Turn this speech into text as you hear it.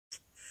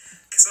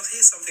So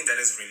here's something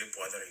that is really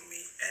bothering me,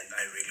 and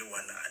I really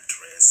want to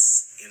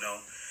address.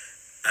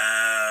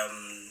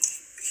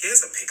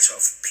 Here's a picture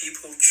of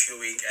people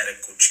queuing at a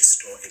Gucci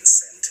store in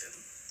Sandton.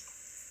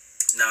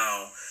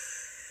 Now,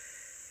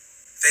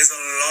 there's a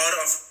lot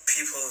of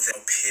people, their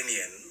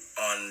opinion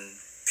on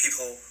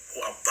people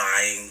who are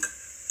buying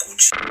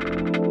Gucci.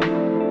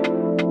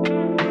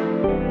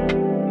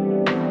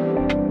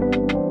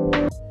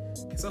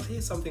 So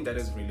here's something that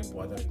is really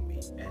bothering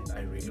me, and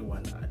I really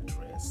want to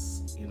address.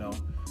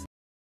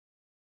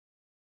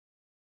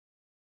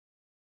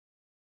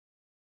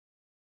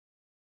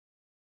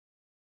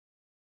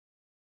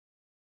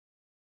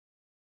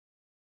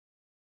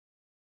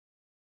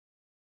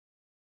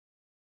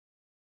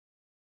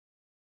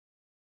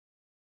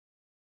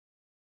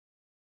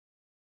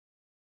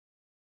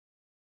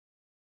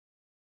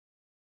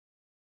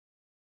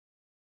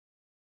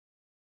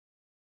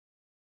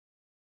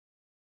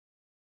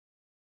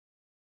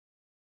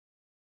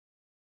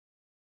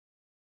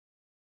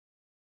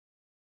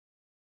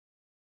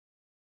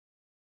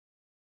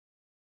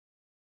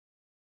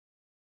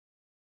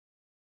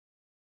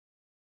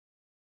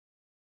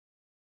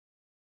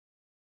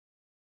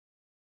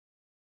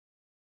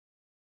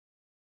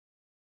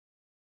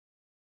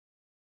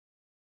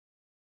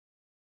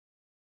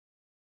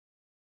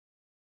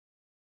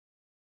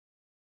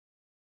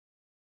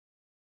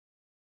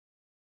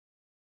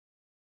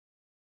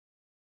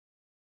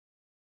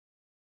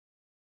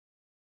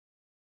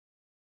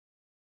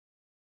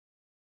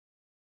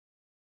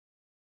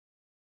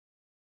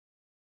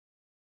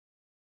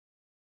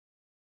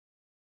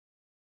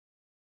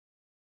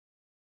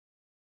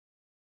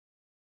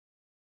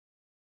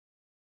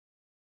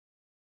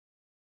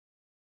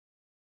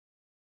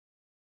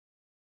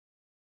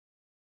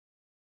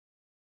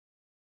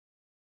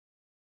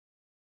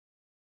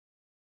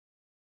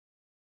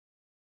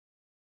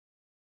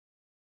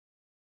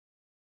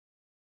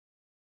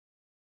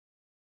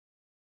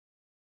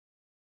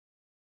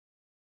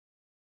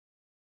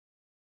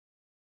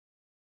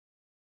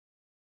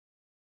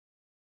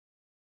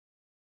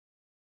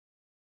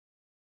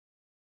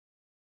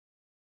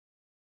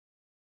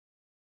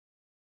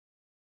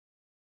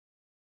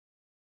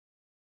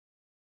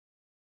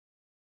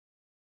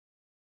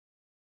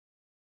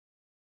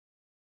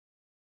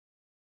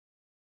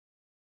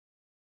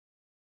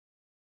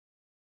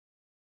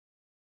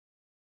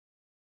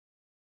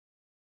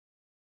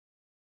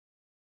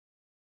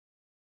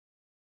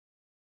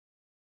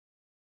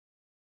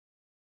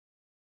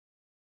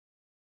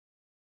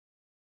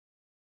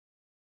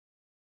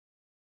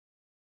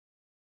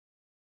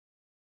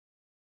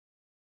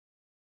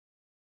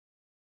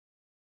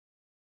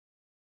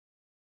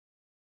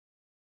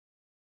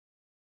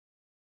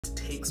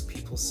 Takes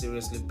people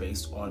seriously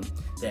based on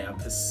their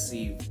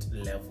perceived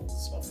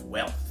levels of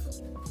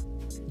wealth.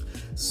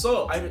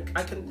 So I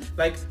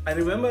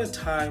remember a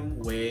time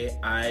where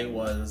I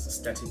was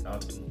starting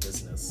out in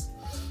business,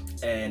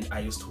 and I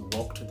used to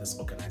walk to this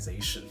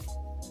organization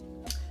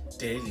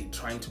daily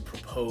trying to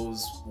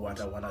propose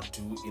what I want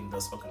to do in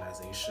this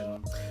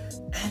organization,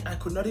 and I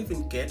could not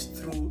even get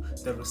through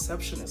the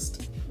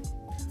receptionist.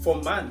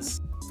 For months,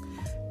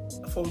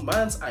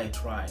 I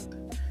tried,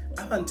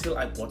 up until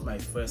I bought my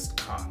first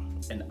car,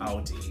 an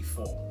Audi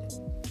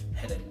A4,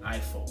 had an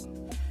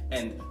iPhone,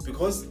 and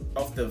because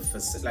of the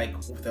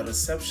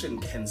reception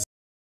can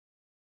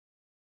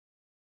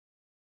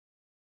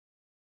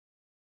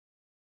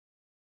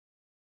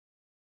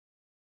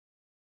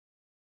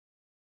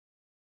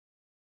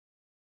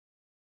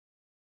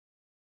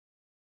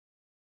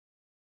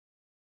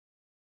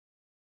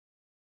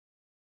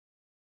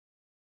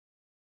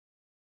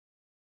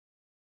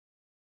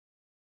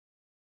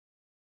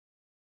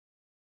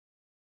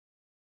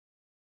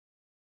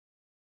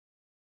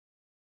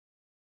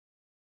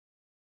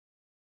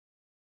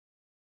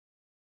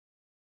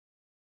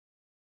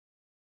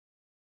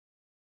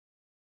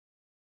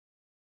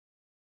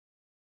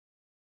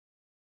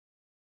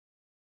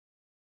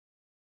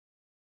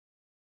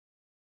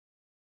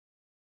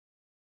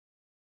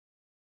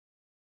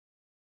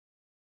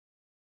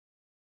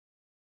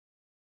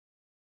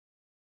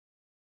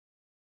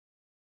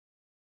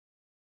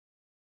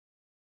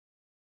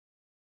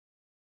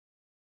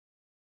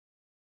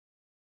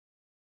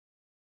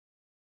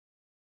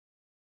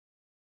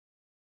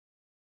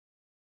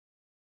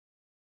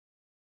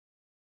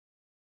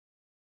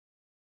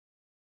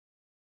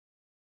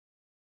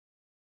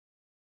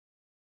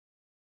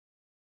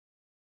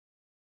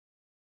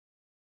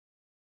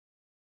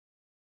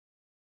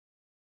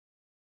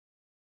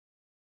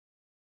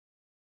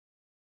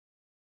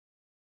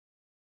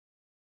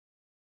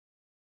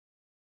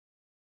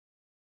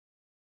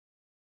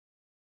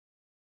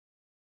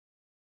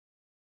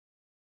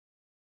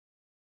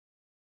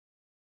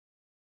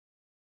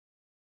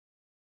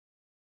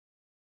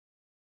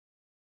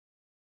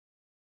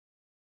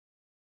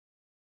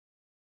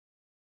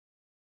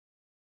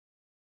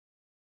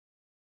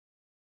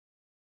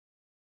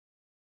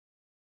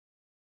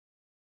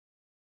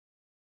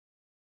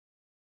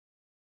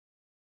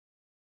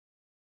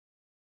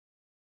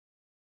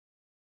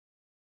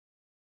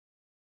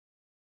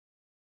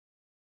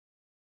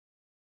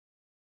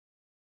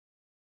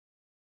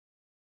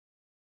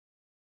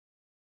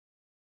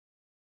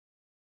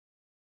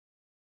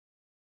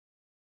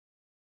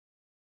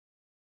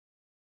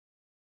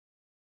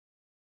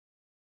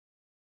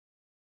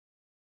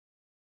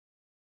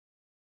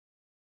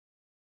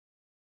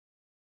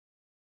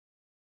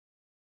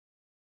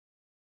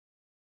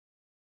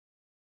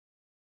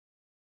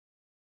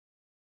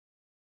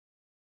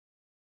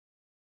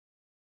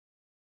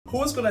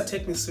Who's gonna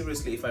take me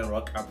seriously if I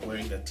rock up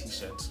wearing a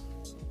t-shirt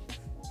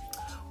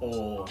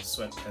or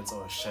sweatpants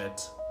or a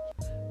shirt?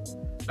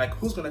 Like,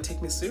 who's gonna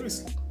take me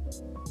seriously?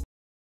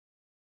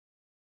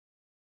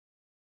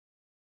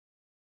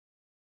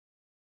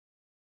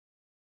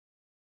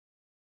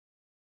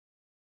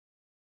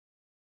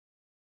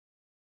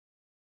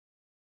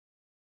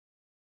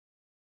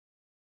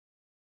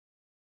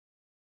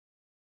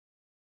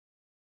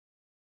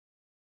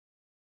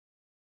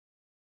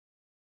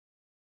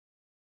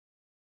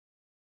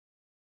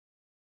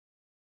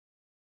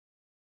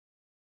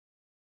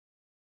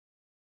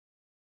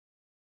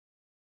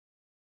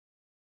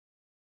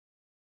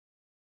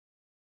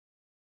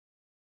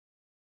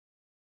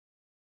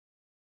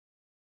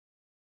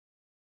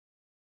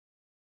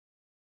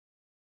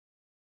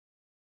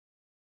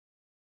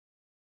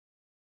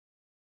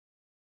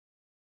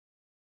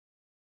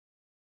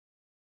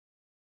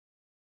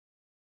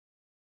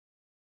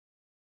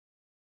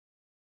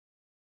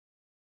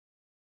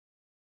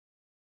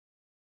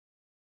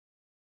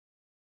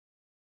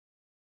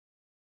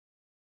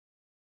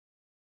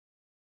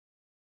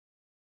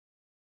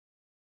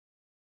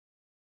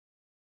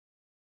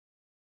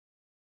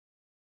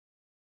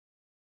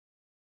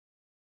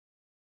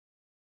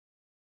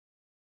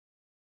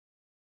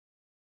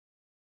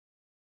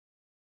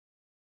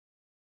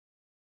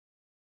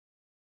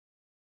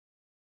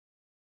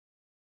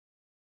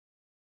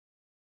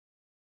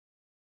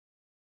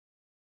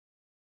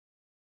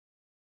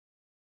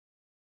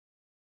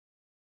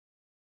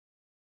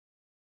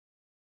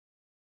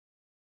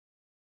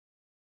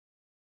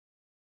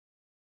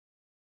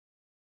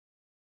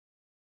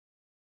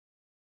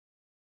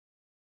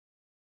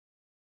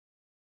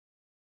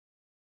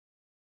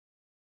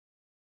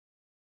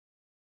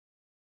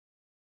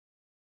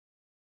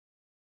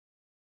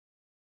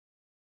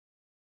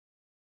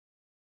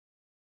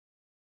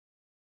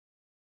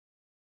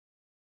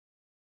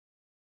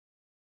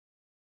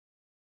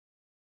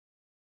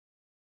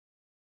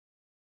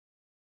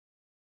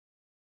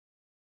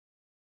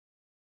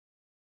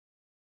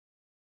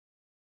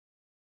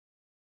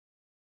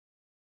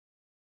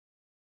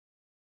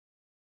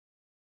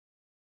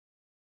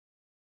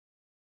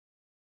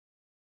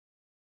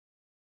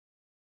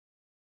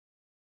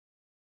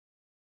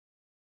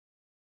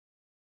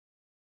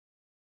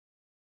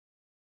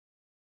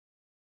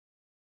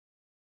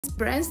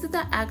 Brands that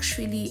are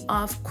actually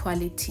of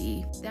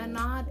quality, they're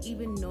not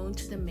even known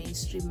to the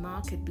mainstream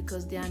market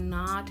because they are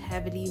not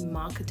heavily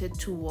marketed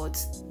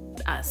towards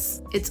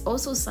us. It's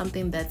also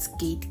something that's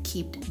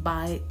gatekept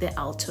by the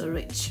ultra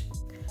rich.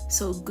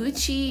 So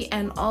Gucci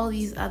and all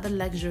these other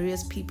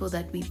luxurious people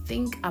that we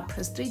think are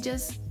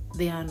prestigious,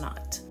 they are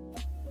not.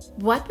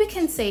 What we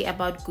can say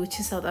about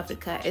Gucci South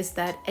Africa is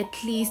that at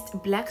least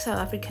Black South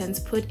Africans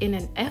put in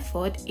an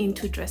effort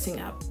into dressing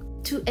up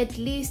to at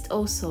least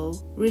also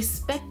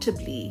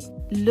respectably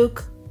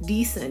look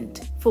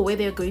decent for where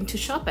they're going to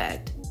shop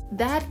at.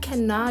 That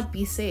cannot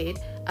be said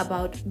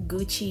about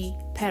Gucci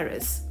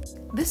Paris.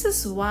 This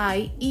is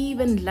why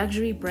even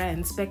luxury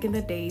brands back in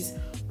the days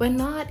were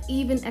not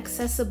even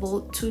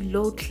accessible to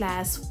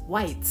low-class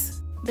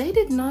whites. They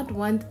did not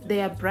want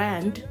their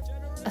brand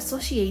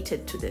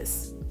associated to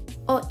this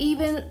or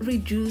even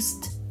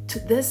reduced to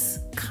this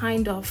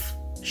kind of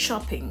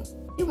shopping.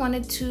 They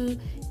wanted to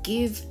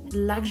give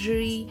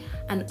luxury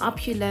and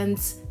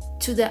opulence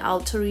to the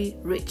ultra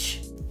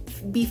rich,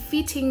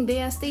 befitting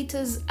their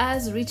status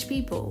as rich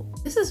people.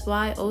 This is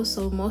why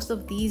also most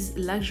of these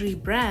luxury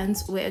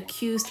brands were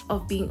accused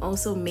of being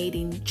also made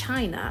in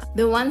China,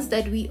 the ones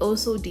that we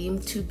also deem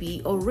to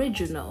be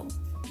original.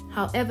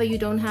 However, you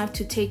don't have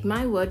to take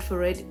my word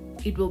for it,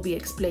 it will be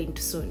explained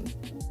soon.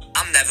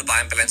 I'm never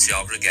buying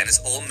Balenciaga again. It's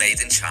all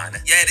made in China.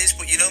 Yeah, it is,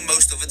 but you know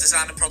most other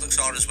designer products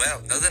are as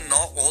well. No, they're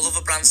not. All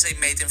other brands say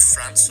made in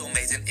France or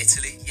made in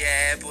Italy.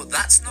 Yeah, but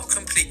that's not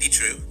completely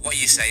true. What are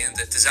you saying?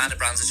 That designer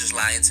brands are just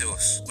lying to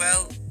us?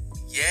 Well,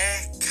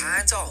 yeah,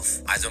 kind of.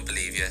 I don't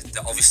believe you.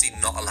 They're obviously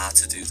not allowed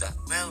to do that.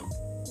 Well,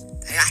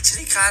 they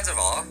actually kind of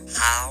are.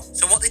 How?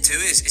 So what they do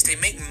is they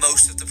make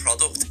most of the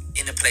product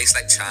in a place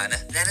like China.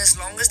 Then as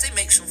long as they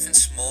make something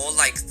small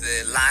like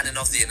the lining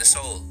of the inner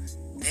sole,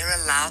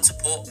 they're allowed to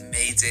put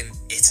made in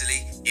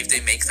Italy if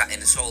they make that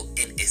inner sole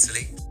in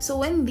Italy. So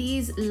when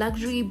these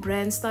luxury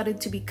brands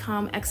started to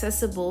become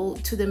accessible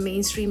to the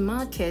mainstream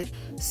market,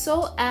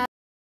 so as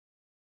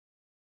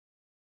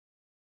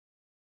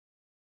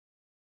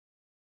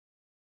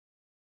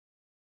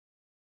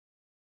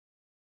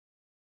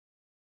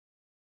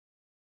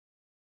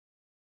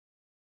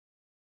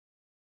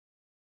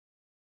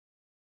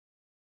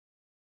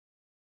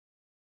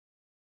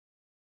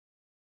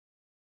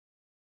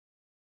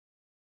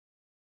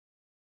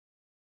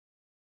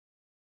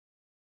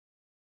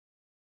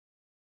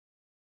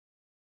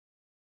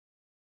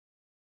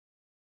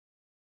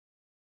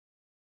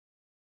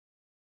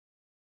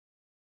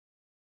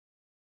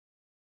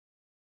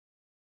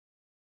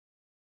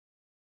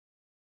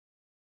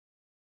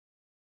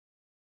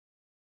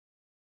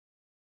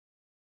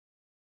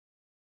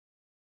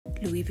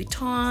Louis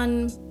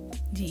Vuitton,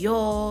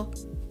 Dior,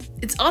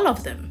 it's all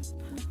of them.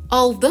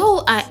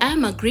 Although I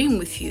am agreeing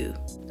with you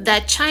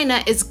that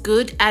China is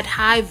good at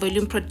high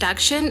volume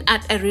production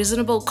at a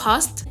reasonable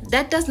cost,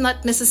 that does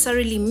not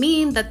necessarily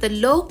mean that the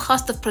low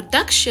cost of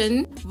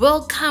production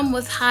will come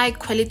with high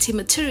quality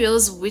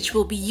materials which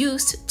will be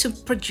used to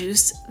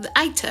produce the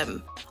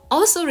item.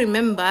 Also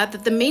remember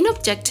that the main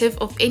objective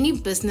of any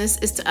business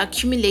is to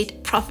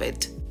accumulate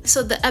profit.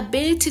 So the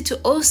ability to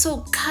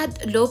also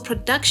cut low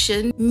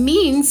production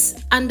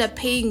means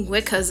underpaying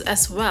workers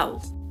as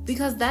well,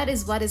 because that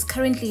is what is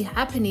currently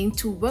happening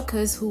to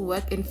workers who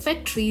work in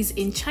factories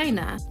in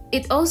China.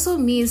 It also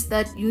means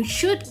that you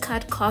should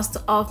cut costs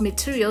of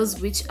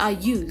materials which are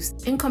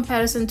used in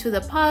comparison to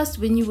the past,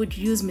 when you would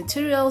use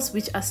materials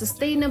which are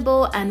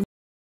sustainable and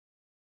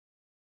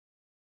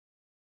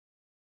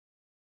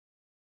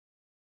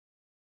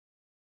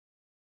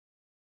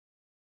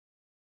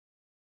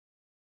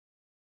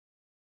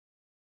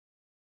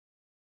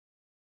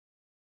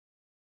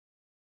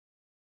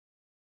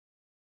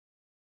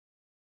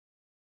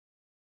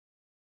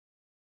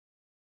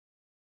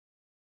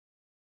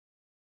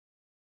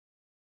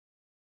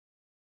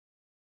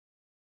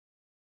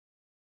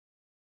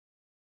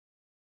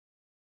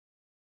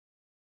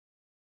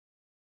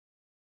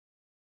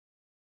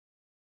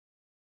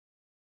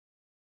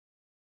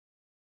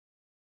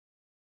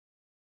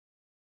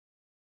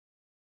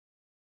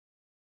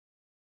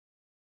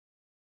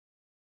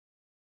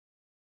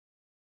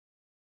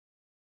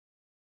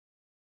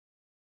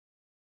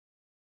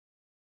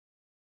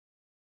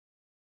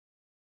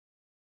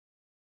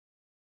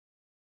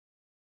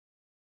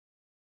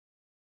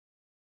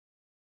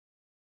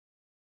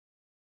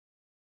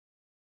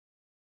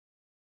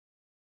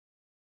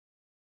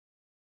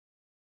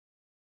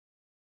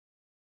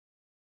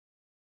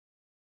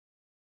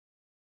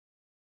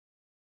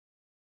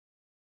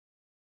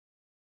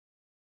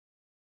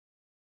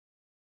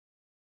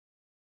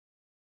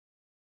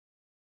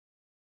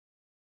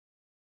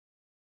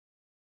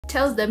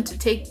tells them to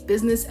take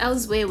business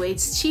elsewhere where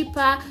it's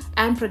cheaper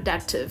and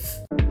productive.